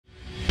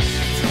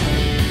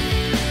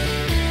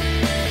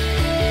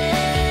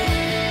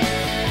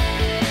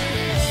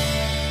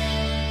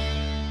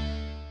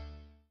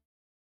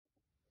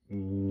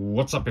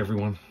What's up,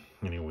 everyone?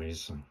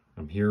 Anyways,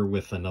 I'm here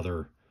with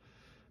another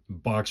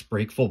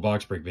full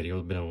box break video.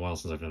 It's been a while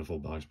since I've done a full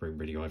box break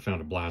video. I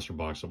found a blaster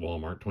box at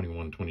Walmart,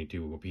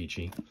 2122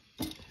 O-Pee-Chee.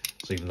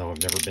 So even though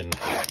I've never been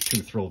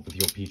too thrilled with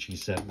the O-Pee-Chee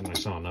set, and I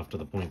saw enough to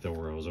the point though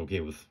where I was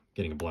okay with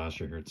getting a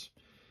blaster here. It's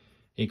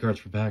 8 cards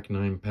per pack,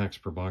 9 packs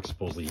per box.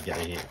 Supposedly you get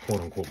a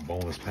quote-unquote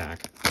bonus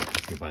pack.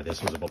 You buy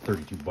this, it was about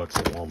 32 bucks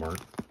at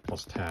Walmart,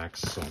 plus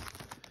tax. So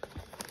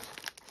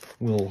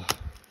we'll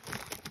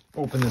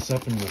open this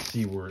up and we'll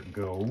see where it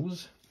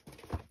goes.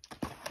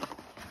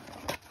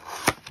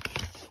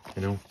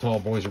 You know, tall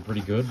boys are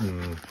pretty good,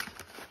 and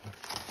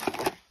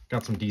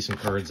got some decent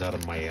cards out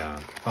of my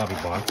hobby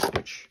box,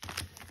 which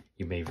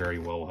you may very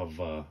well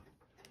have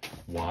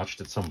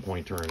watched at some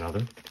point or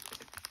another.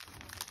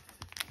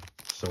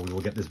 So we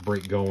will get this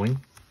break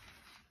going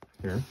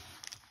here,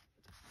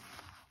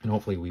 and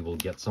hopefully we will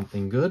get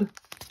something good.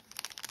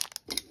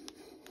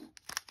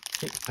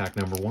 Okay, pack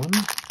number 1.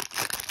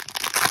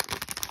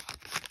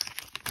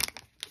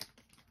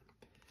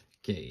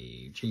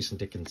 Okay, Jason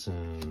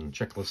Dickinson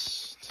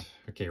checklist.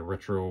 Okay,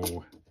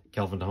 retro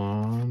Calvin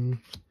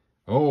Don.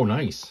 Oh,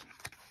 nice.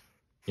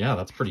 Yeah,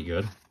 that's pretty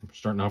good. We're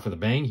starting off with a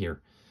bang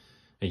here.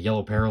 A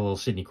yellow parallel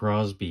Sidney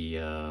Crosby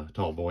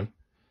tall boy.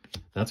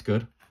 That's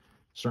good.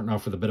 Starting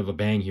off with a bit of a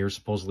bang here.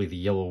 Supposedly the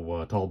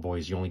yellow tall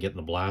boys you only get in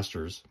the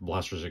blasters.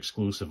 Blasters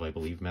exclusive, I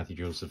believe. Matthew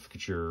Joseph,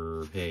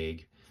 Couture,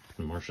 Haig,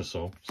 and Marcia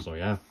So. So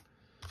yeah,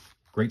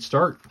 great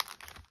start.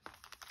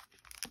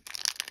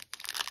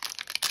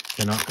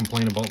 Cannot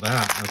complain about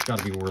that. That's got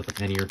to be worth a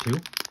penny or two.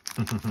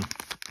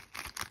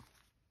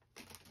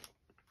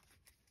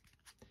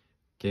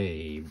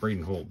 Okay,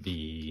 Braden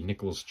Holtby,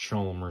 Nicholas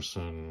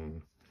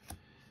Chalmerson,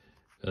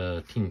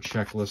 team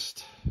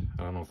checklist.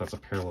 I don't know if that's a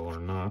parallel or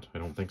not. I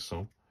don't think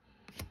so.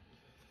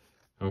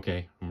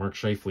 Okay, Mark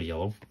Scheifele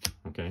yellow.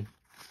 Okay,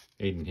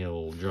 Aiden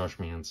Hill, Josh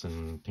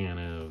Manson,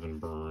 Tanev, and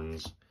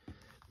Burns.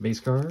 Base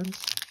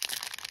cards.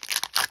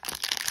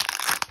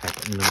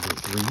 Packet number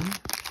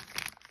 3.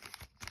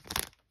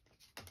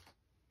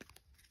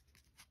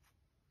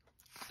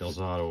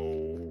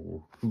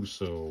 Delzato,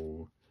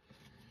 Huso.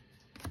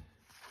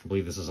 I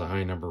believe this is a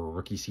high number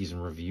rookie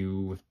season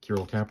review.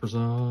 Kirill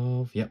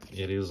Kaprizov. Yep,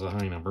 it is a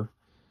high number.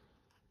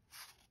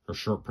 Or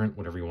short print,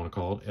 whatever you want to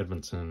call it.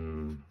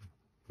 Edmondson,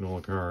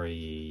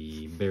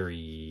 Nolikari,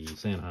 Barry,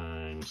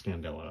 Sanheim,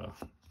 Scandella.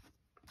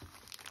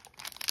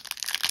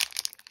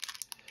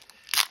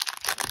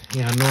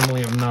 Yeah,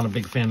 normally I'm not a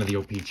big fan of the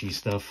O-Pee-Chee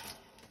stuff.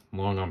 I'm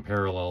long on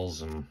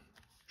parallels and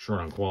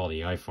short on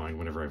quality, I find,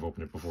 whenever I've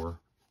opened it before.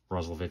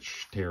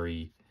 Roslovich,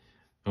 Terry.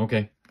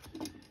 Okay.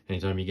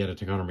 Anytime you get it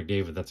to Connor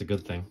McDavid, that's a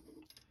good thing.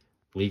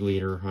 League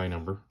leader, high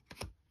number.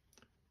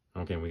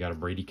 Okay, we got a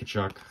Brady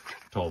Tkachuk,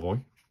 tall boy.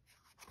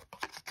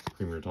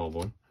 Premier tall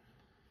boy.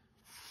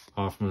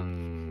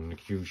 Hoffman,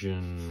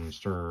 Fusion,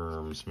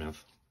 Sturm,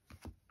 Smith.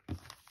 I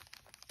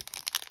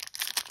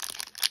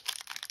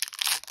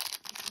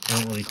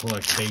don't really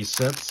collect base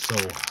sets, so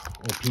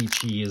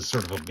O-Pee-Chee is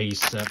sort of a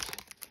base set,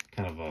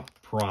 kind of a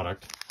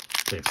product.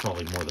 I'd say it's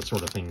probably more the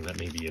sort of thing that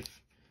maybe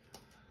if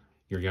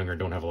you're younger,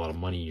 don't have a lot of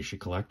money, you should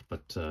collect,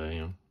 but you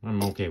know,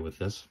 I'm okay with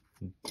this.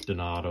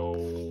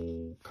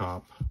 Donato,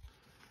 Cop,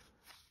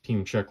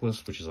 team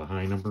checklist, which is a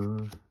high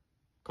number.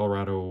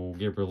 Colorado,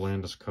 Gabriel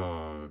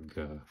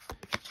Landeskog,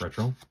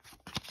 retro.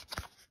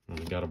 And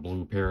we got a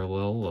blue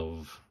parallel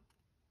of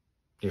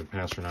David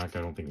Pastrnak.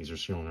 I don't think these are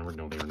serial numbered.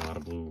 No, they are not. A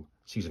blue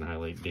season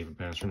highlight, David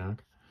Pastrnak.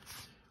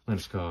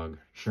 Landeskog,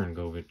 Sharon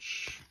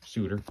Govich,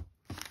 Suter.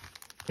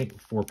 Okay,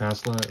 4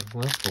 packs left.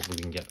 Hopefully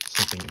we can get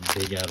something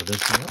big out of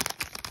this one.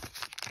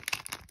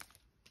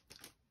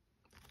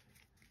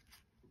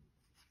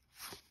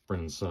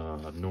 Brendan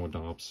Saad, Noah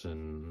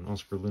Dobson,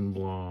 Oscar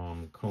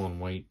Lindblom, Colin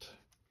White.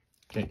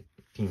 Okay,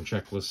 team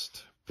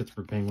checklist,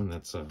 Pittsburgh Penguin.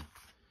 That's a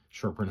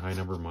short print high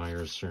number,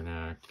 Myers,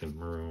 Cernak, and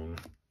Maroon.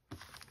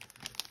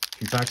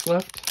 2 packs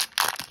left.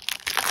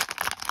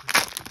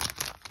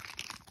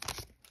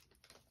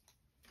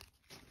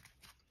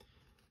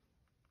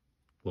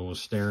 Lois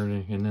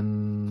Sterling, and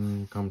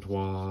then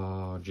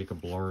Comtois,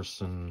 Jacob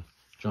Larson,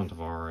 John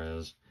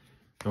Tavares.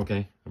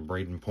 Okay, a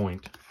Braden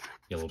Point,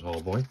 yellow tall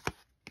boy.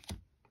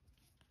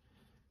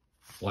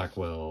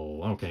 Blackwell,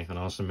 okay, an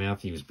Austin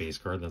Matthews base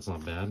card, that's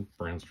not bad.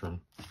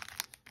 Brandstrom.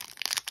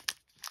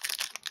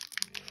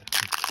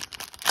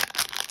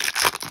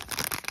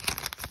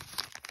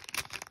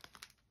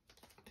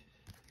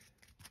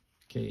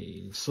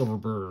 Okay,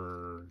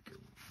 Silverberg,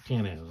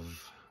 Tanev.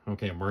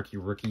 Okay, a marquee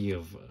rookie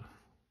of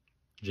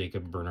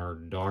Jacob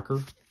Bernard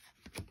Docker.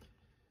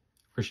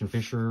 Christian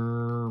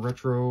Fisher,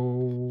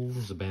 retro,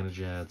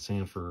 Zibanejad,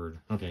 Sanford.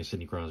 Okay,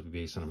 Sidney Crosby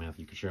base and a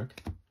Matthew Tkachuk.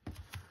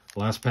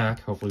 Last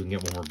pack, hopefully we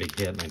can get one more big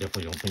hit, and I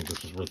definitely don't think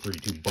this was worth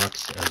 32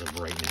 bucks as of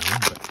right now,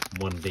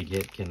 but one big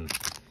hit can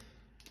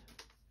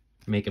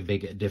make a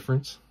big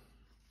difference.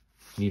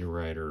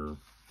 Niederreiter,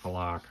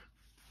 Halak,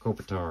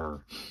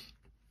 Kopitar,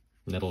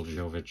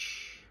 Nedeljkovic,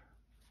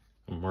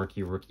 a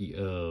marquee rookie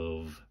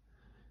of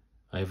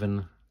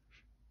Ivan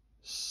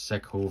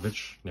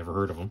Sekhovich, never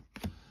heard of him.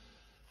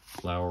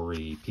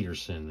 Lowry,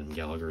 Peterson, and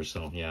Gallagher.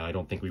 So, yeah, I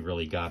don't think we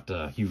really got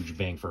a huge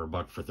bang for our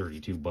buck for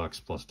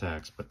 $32 plus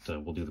tax, but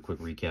we'll do the quick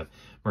recap.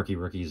 Marquee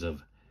rookies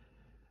of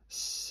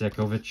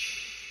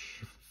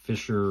Sekovich,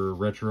 Fisher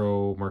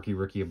Retro, marquee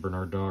rookie of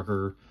Bernard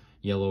Docker,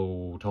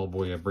 yellow tall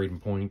boy of Braden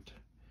Point,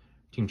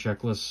 team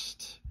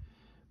checklist,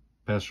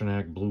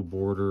 Pasternak, blue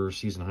border,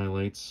 season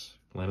highlights,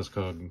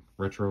 Landeskog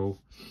Retro,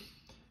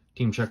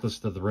 team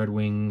checklist of the Red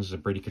Wings,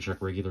 Brady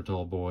Tkachuk regular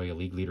tall boy, a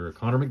league leader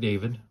Connor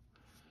McDavid,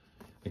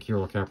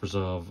 Akira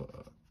Kaprizov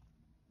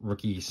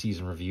rookie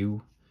season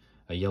review,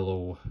 a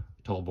yellow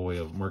tall boy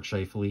of Mark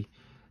Scheifele,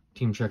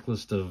 team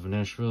checklist of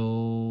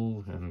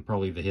Nashville, and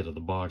probably the hit of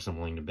the box I'm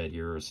willing to bet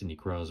here, Sidney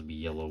Crosby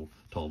yellow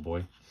tall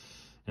boy,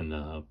 and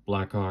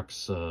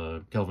Blackhawks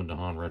Kelvin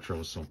DeHaan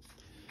retro. So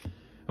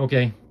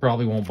okay,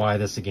 probably won't buy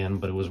this again,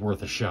 but it was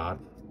worth a shot.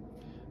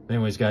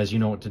 Anyways, guys, you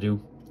know what to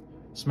do.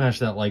 Smash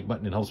that like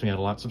button, it helps me out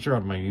a lot.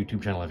 Subscribe to my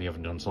YouTube channel if you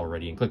haven't done so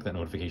already, and click that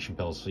notification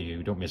bell so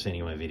you don't miss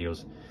any of my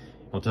videos.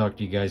 I'll talk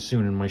to you guys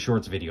soon in my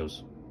shorts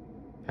videos.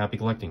 Happy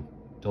collecting.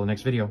 Till the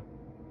next video.